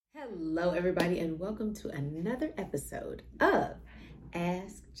Hello, everybody, and welcome to another episode of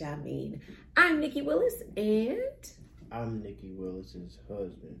Ask Jameen. I'm Nikki Willis, and I'm Nikki Willis's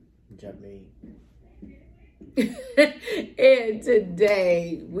husband, Jameen. and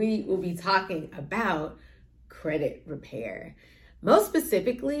today we will be talking about credit repair. Most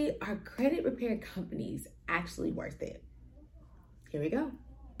specifically, are credit repair companies actually worth it? Here we go.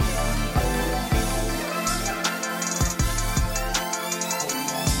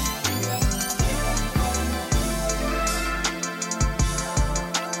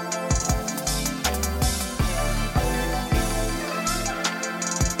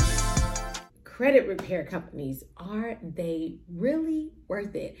 Credit repair companies, are they really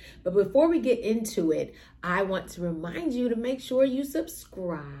worth it? But before we get into it, I want to remind you to make sure you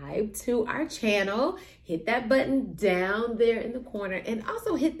subscribe to our channel. Hit that button down there in the corner and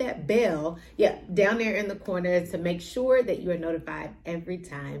also hit that bell, down there in the corner to make sure that you are notified every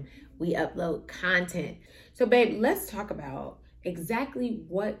time we upload content. So babe, let's talk about exactly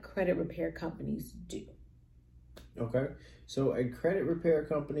what credit repair companies do. Okay, so a credit repair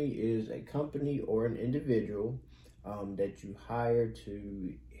company is a company or an individual that you hire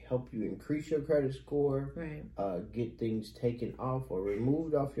to help you increase your credit score, right? Get things taken off or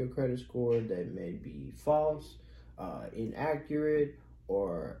removed off your credit score that may be false, inaccurate,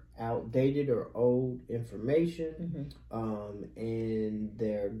 or outdated or old information. And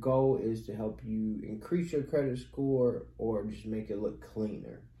their goal is to help you increase your credit score or just make it look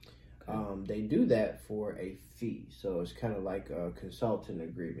cleaner. They do that for a fee. So it's kind of like a consulting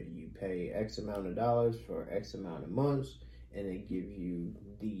agreement. You pay X amount of dollars for X amount of months, and they give you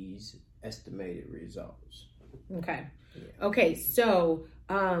these estimated results. Okay. Yeah. Okay. So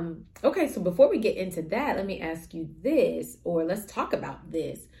before we get into that, let me ask you this, or let's talk about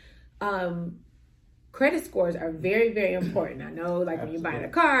this. Credit scores are very, very important. I know, like when you're buying a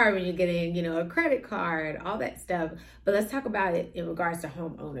car, when you're getting, a credit card, all that stuff. But let's talk about it in regards to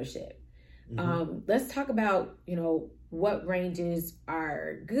home ownership. Let's talk about, what ranges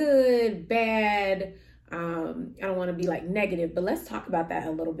are good, bad. I don't want to be like negative, but let's talk about that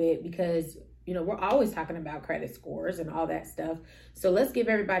a little bit because, we're always talking about credit scores and all that stuff. So let's give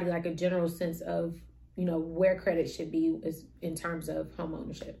everybody like a general sense of, where credit should be is in terms of home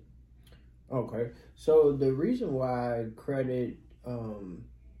ownership. Okay, so the reason why credit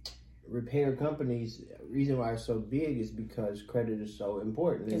repair companies, reason why it's so big is because credit is so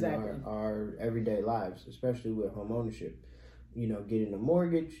important in our everyday lives, especially with home ownership. Getting a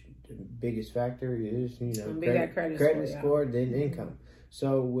mortgage, the biggest factor is, credit score, then income.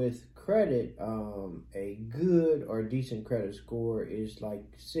 So with credit, a good or decent credit score is like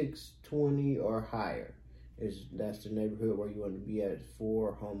 620 or higher. That's the neighborhood where you want to be at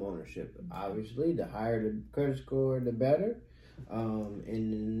for home ownership. Obviously, the higher the credit score, the better.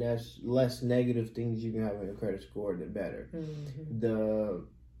 And that's less negative things you can have in a credit score, the better. The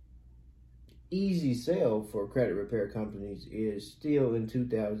easy sell for credit repair companies is still in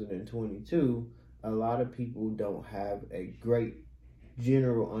 2022. A lot of people don't have a great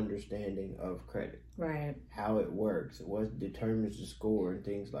general understanding of credit, right? How it works, what determines the score, and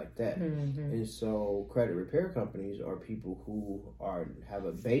things like that. And so, credit repair companies are people who have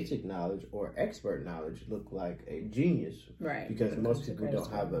a basic knowledge or expert knowledge, look like a genius, right? Because most people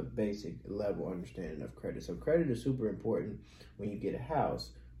don't have a basic level understanding of credit. So, credit is super important when you get a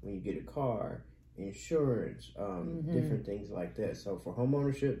house, when you get a car, insurance, different things like that. So, for home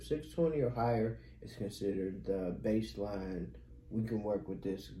ownership, 620 or higher is considered the baseline. We can work with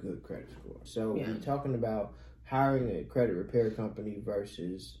this good credit score. So we're talking about hiring a credit repair company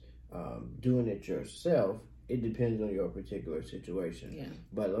versus doing it yourself. It depends on your particular situation. Yeah.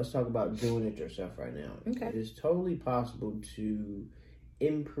 But let's talk about doing it yourself right now. Okay. It is totally possible to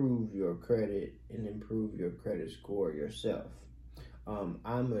improve your credit and improve your credit score yourself.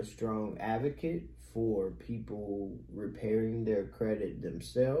 I'm a strong advocate for people repairing their credit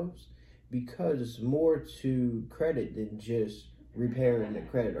themselves because it's more to credit than just repairing the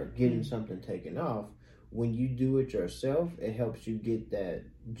credit or getting something taken off. When you do it yourself, it helps you get that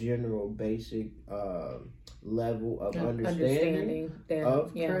general basic level of understanding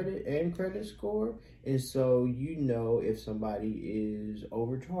of credit and credit score. And so if somebody is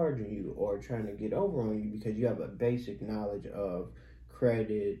overcharging you or trying to get over on you because you have a basic knowledge of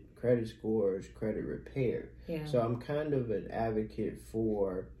credit scores, credit repair. Yeah. So I'm kind of an advocate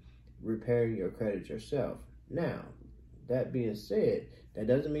for repairing your credit yourself. Now, that being said, that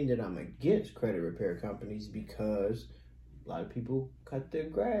doesn't mean that I'm against credit repair companies because a lot of people cut their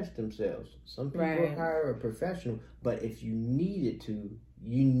grass themselves. Some people hire a professional, but if you needed to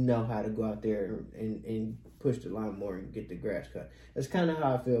you know how to go out there and push the lawnmower and get the grass cut. That's kind of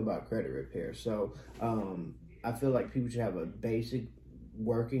how I feel about credit repair. So I feel like people should have a basic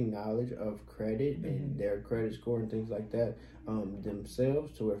working knowledge of credit and their credit score and things like that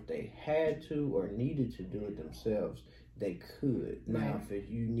themselves, to where if they had to or needed to do it themselves, they could. Right. Now, if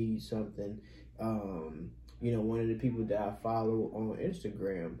you need something, one of the people that I follow on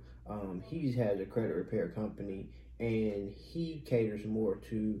Instagram, he has a credit repair company, and he caters more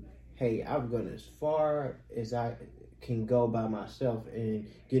to, hey, I've gone as far as I can go by myself and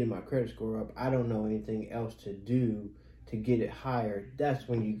getting my credit score up. I don't know anything else to do to get it higher. That's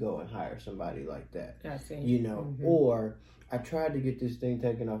when you go and hire somebody like that. I see. Or I tried to get this thing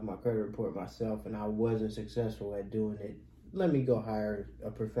taken off my credit report myself and I wasn't successful at doing it. Let me go hire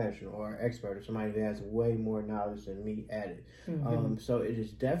a professional or an expert or somebody who has way more knowledge than me at it. So it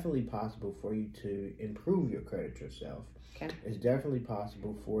is definitely possible for you to improve your credit yourself. Okay. It's definitely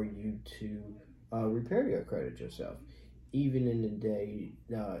possible for you to repair your credit yourself. Even in the day,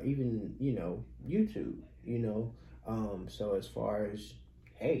 YouTube, so as far as,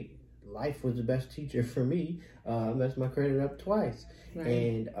 hey, life was the best teacher for me. I messed my credit up twice. Right.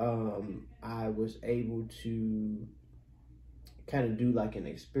 And I was able to kind of do like an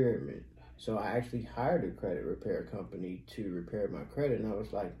experiment. So I actually hired a credit repair company to repair my credit, and I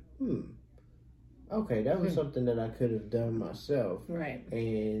was like, okay, that was something that I could have done myself. Right.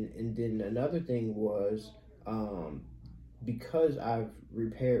 And then another thing was, because I've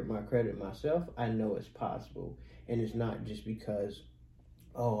repaired my credit myself, I know it's possible. And it's not just because,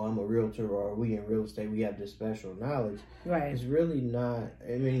 I'm a realtor or we in real estate, we have this special knowledge. Right. It's really not,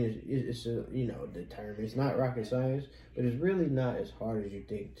 it's the term, it's not rocket science, but it's really not as hard as you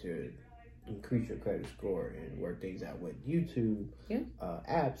think to increase your credit score and work things out with YouTube,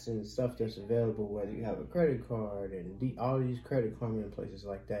 apps and stuff that's available, whether you have a credit card and all these credit karma and places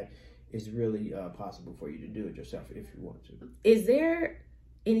like that. It's really possible for you to do it yourself if you want to. Is there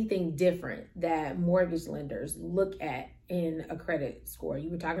anything different that mortgage lenders look at in a credit score? You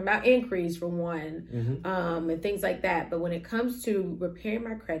were talking about increase for one, and things like that. But when it comes to repairing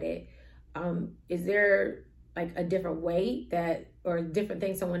my credit, is there like a different way or different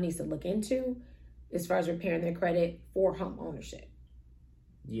things someone needs to look into as far as repairing their credit for home ownership?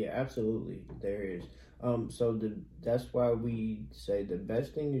 Yeah, absolutely. There is. That's why we say the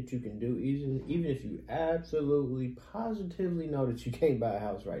best thing that you can do, even if you absolutely positively know that you can't buy a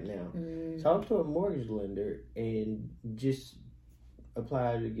house right now, talk to a mortgage lender and just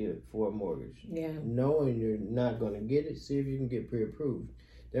apply to get for a mortgage. Yeah. Knowing you're not going to get it, see if you can get pre-approved.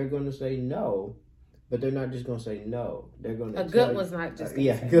 They're going to say no, but they're not just going to say no. They're going to good one's not just going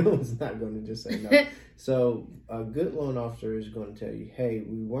to say good one's not going to just say no. So a good loan officer is going to tell you, hey,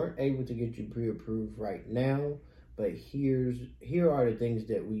 we weren't able to get you pre-approved right now, but here are the things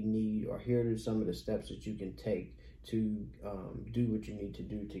that we need, or here are some of the steps that you can take to do what you need to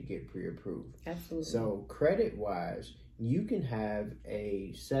do to get pre-approved. Absolutely. So credit-wise, you can have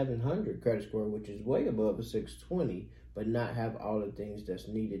a 700 credit score, which is way above a 620, but not have all the things that's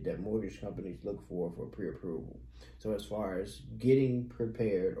needed that mortgage companies look for pre-approval. So as far as getting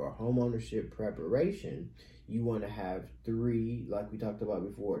prepared or homeownership preparation, you want to have 3, like we talked about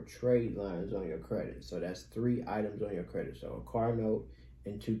before, trade lines on your credit. So that's 3 items on your credit. So a car note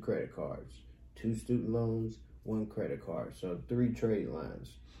and 2 credit cards, 2 student loans, 1 credit card. So 3 trade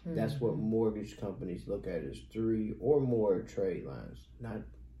lines. That's what mortgage companies look at, is 3 or more trade lines, not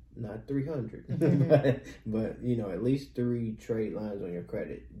 300, but at least 3 trade lines on your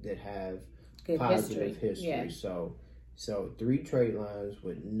credit that have good positive history. Yeah. So 3 trade lines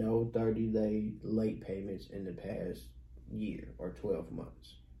with no 30-day late payments in the past year or 12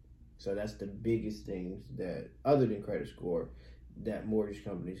 months. So that's the biggest things that, other than credit score, that mortgage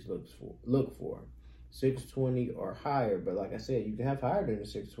companies look for. 620 or higher, but like I said, you can have higher than the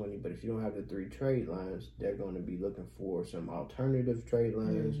 620, but if you don't have the 3 trade lines, they're going to be looking for some alternative trade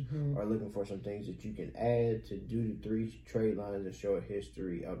lines, or looking for some things that you can add to do the 3 trade lines and show a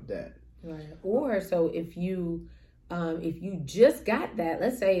history of that. Right. Or so if you just got that,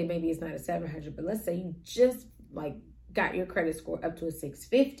 let's say maybe it's not a 700, but let's say you just got your credit score up to a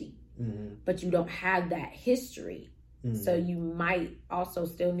 650, but you don't have that history. So you might also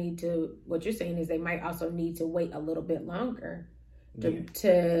still need to, what you're saying is they might also need to wait a little bit longer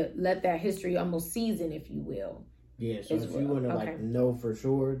to let that history almost season, if you will. Yeah, so if you want to know for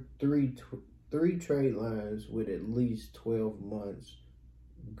sure, 3 trade lines with at least 12 months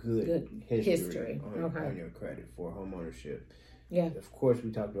good history on your credit for homeownership. Yeah. Of course,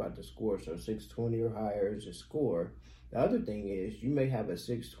 we talked about the score. So 620 or higher is a score. The other thing is you may have a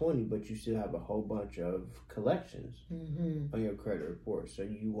 620, but you still have a whole bunch of collections on your credit report. So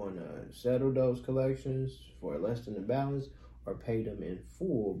you want to settle those collections for less than the balance or pay them in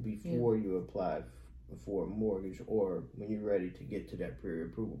full before you apply for a mortgage, or when you're ready to get to that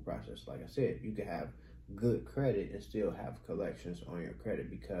pre-approval process. Like I said, you can have good credit and still have collections on your credit,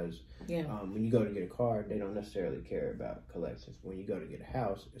 because when you go to get a car, they don't necessarily care about collections. When you go to get a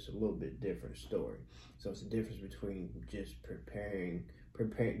house, it's a little bit different story. So it's a difference between just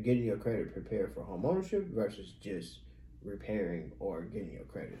getting your credit prepared for home ownership versus just repairing or getting your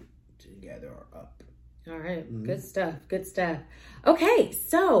credit together or up. All right. Good stuff. Okay,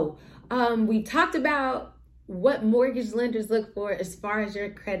 so we talked about what mortgage lenders look for as far as your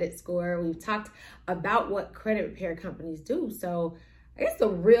credit score. We've talked about what credit repair companies do. So I guess the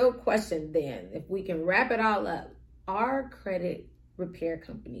real question then, if we can wrap it all up, are credit repair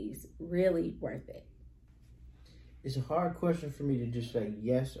companies really worth it? It's a hard question for me to just say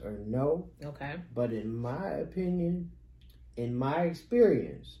yes or no. Okay. But in my opinion, in my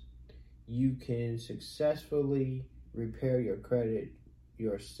experience, you can successfully repair your credit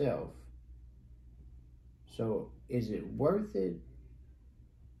yourself. So is it worth it?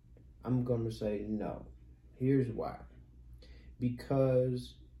 I'm going to say no. Here's why.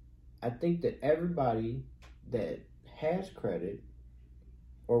 Because I think that everybody that has credit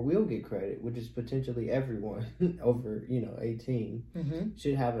or will get credit, which is potentially everyone over, 18,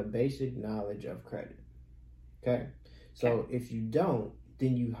 should have a basic knowledge of credit. Okay? So if you don't,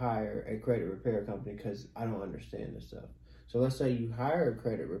 then you hire a credit repair company, because I don't understand this stuff. So let's say you hire a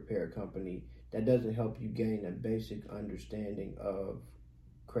credit repair company that doesn't help you gain a basic understanding of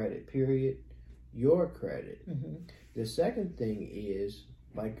credit, period, your credit. The second thing is,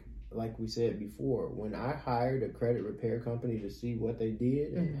 like we said before, when I hired a credit repair company to see what they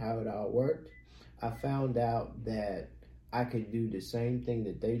did and how it all worked, I found out that I could do the same thing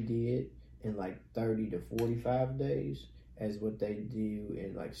that they did in like 30 to 45 days as what they do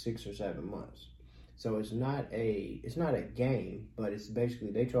in like 6 or 7 months. So it's not a game, but it's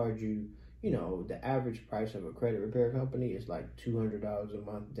basically they charge you, the average price of a credit repair company is like $200 a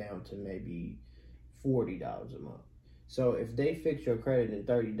month down to maybe $40 a month. So if they fix your credit in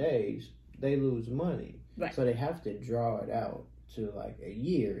 30 days, they lose money. Right. So they have to draw it out to like a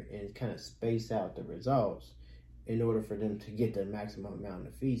year and kind of space out the results in order for them to get the maximum amount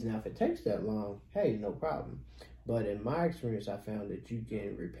of fees. Now, if it takes that long, hey, no problem. But in my experience, I found that you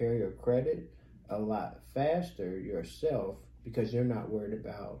can repair your credit a lot faster yourself because you're not worried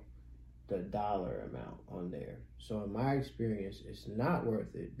about the dollar amount on there. So in my experience, it's not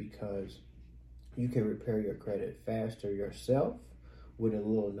worth it because you can repair your credit faster yourself with a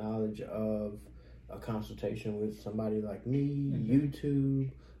little knowledge of a consultation with somebody like me,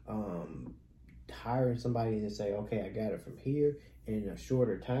 YouTube, hiring somebody and say, okay, I got it from here in a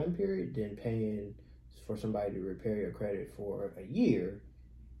shorter time period than paying for somebody to repair your credit for a year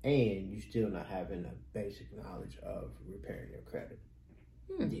and you still not having a basic knowledge of repairing your credit.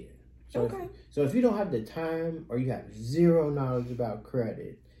 Yeah. So if you don't have the time or you have zero knowledge about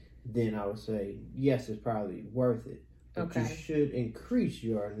credit, then I would say, yes, it's probably worth it. But you should increase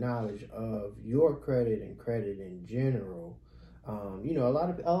your knowledge of your credit and credit in general. A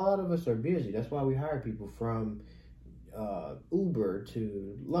lot of us are busy. That's why we hire people from Uber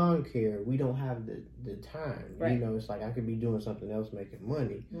to lawn care. We don't have the time. Right. It's like I could be doing something else making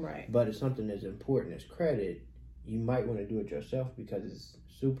money. Right. But it's something as important as credit. You might want to do it yourself because it's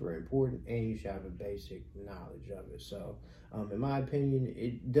super important and you should have a basic knowledge of it. So, in my opinion,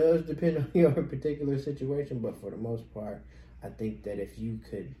 it does depend on your particular situation, but for the most part, I think that if you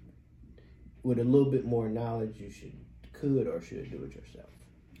could, with a little bit more knowledge, you could or should do it yourself.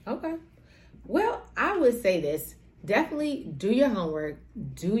 Okay. Well, I would say this. Definitely do your homework,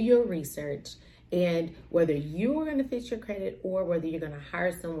 do your research, and whether you are going to fix your credit or whether you're going to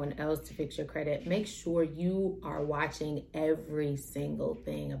hire someone else to fix your credit, make sure you are watching every single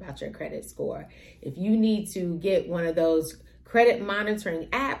thing about your credit score. If you need to get one of those credit monitoring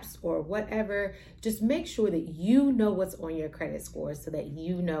apps or whatever, just make sure that you know what's on your credit score so that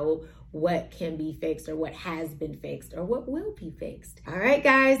you know what can be fixed or what has been fixed or what will be fixed. All right,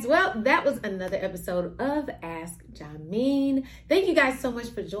 guys. Well, that was another episode of Ask Jameen. Thank you guys so much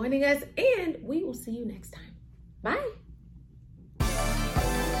for joining us, and we will see you next time. Bye.